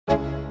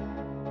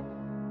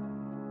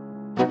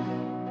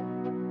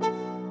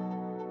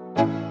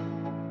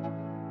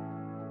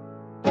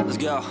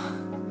Let's go.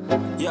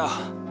 Yo,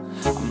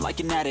 I'm like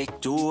an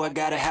addict, do I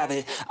gotta have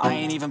it. I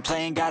ain't even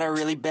playing, got a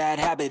really bad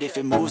habit. If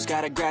it moves,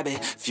 gotta grab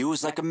it,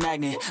 fuse like a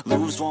magnet.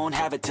 Lose, won't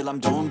have it till I'm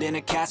doomed in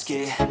a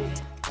casket.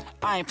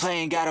 I ain't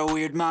playing, got a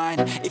weird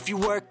mind. If you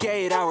work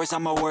 8 hours,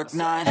 I'ma work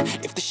 9.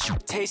 If the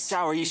shit tastes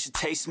sour, you should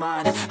taste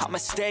mine. I'ma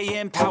stay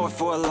in power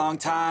for a long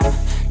time.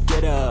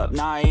 Get up,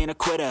 nah, I ain't a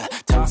quitter.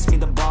 Toss me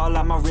the ball,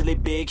 I'm a really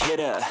big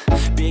hitter.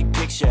 Big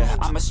picture,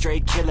 I'm a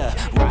straight killer.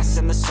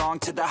 Rising the song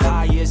to the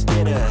highest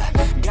bidder.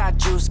 Got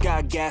juice,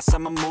 got gas,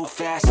 I'ma move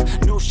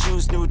fast. New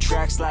shoes, new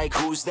tracks, like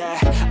who's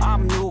that?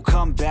 I'm new,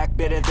 come back,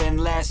 better than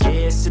last.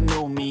 Yeah, it's a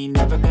new me,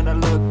 never gonna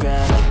look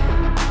back.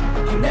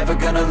 I'm never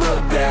gonna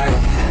look back.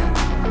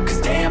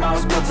 Cause damn, I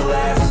was built to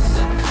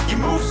last. You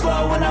move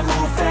slow and I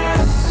move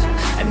fast,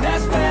 and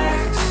that's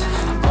facts.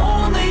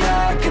 Only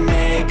I can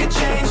make a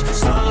change.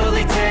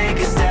 Slowly take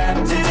a step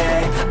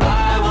today.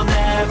 I will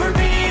never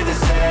be the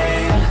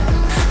same.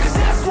 Cause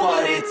that's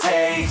what it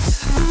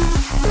takes.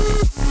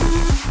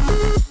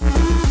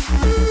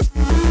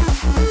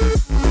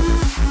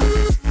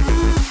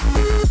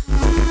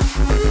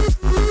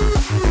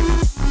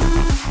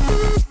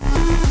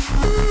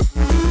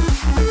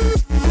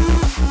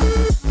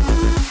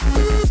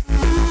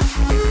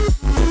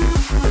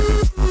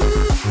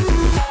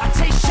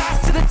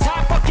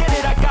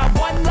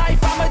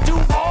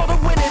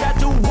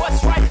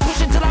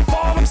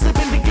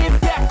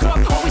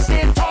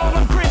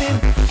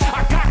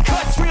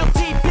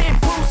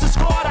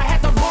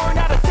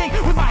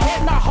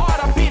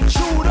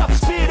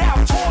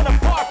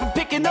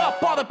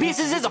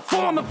 Pieces is a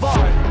form of art.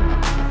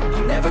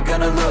 I'm never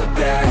gonna look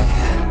back.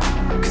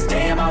 Cause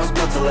damn, I was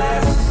built to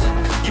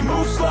last. You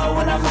move slow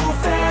and I move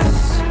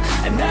fast,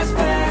 and that's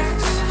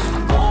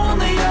facts.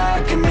 Only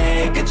I can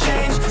make a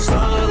change.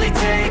 Slowly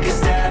take a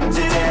step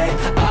today.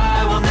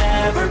 I will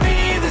never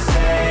be the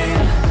same.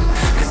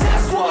 Cause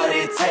that's what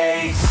it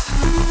takes.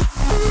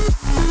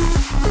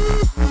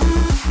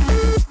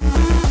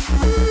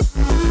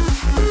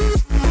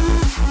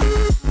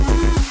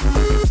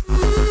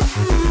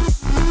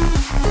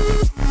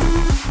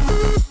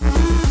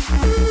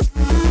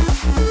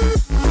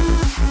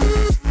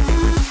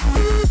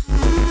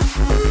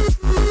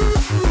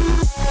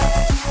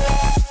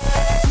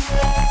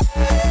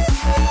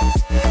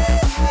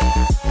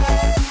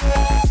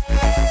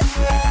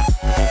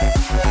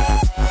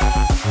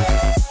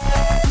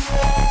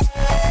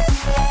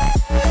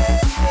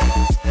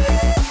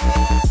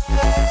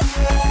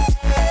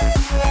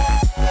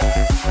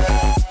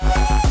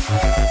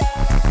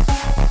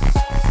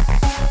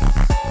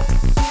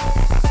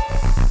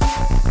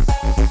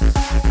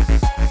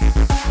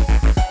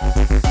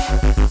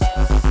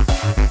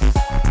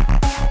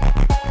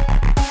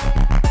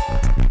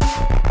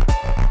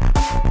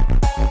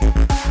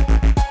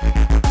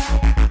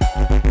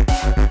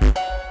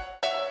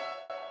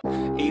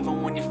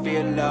 Even when you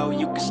feel low,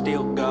 you can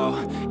still go.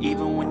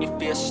 Even when you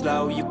feel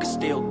slow, you can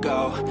still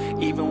go.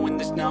 Even when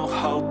there's no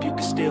hope, you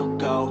can still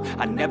go.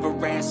 I never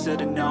answer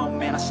to no,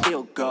 man, I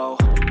still go.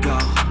 Go,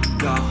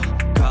 go,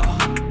 go,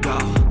 go,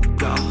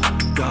 go,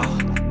 go, go,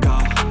 go,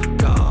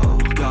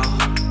 go,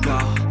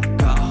 go,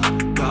 go,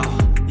 go,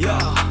 yo,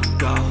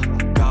 go,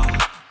 go,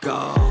 go.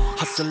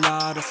 Hustle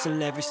hard,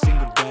 hustle every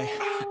single day.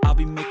 I'll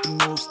be making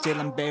moves till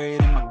I'm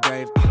buried in my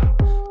grave.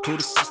 To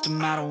the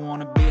system, I don't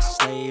wanna be a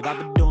slave. I've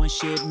been doing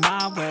shit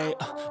my way,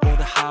 or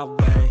the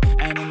highway.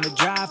 And in the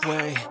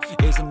driveway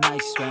is a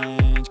nice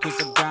range. Cause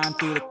I grind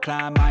through the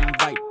climb, I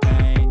invite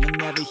pain. You'll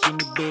never hear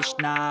me,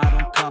 bitch, nah, I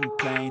don't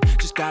complain.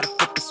 Just gotta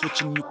flip the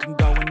switch and you can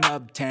go and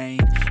obtain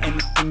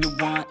anything you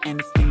want,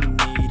 anything you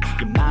need.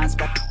 Your mind's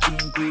got the key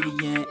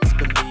ingredient, it's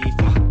belief.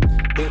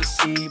 They'll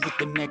deceive with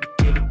the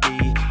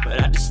negativity,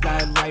 but I just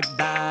slide right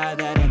by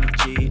that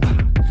energy.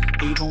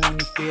 Even when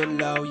you feel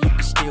low, you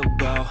can still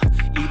go.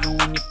 Even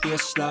when you feel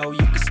slow, you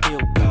can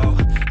still go.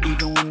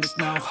 Even when there's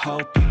no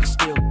hope, you can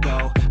still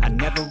go. I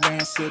never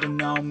answer to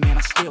no, man,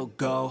 I still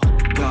go.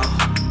 Go,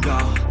 go,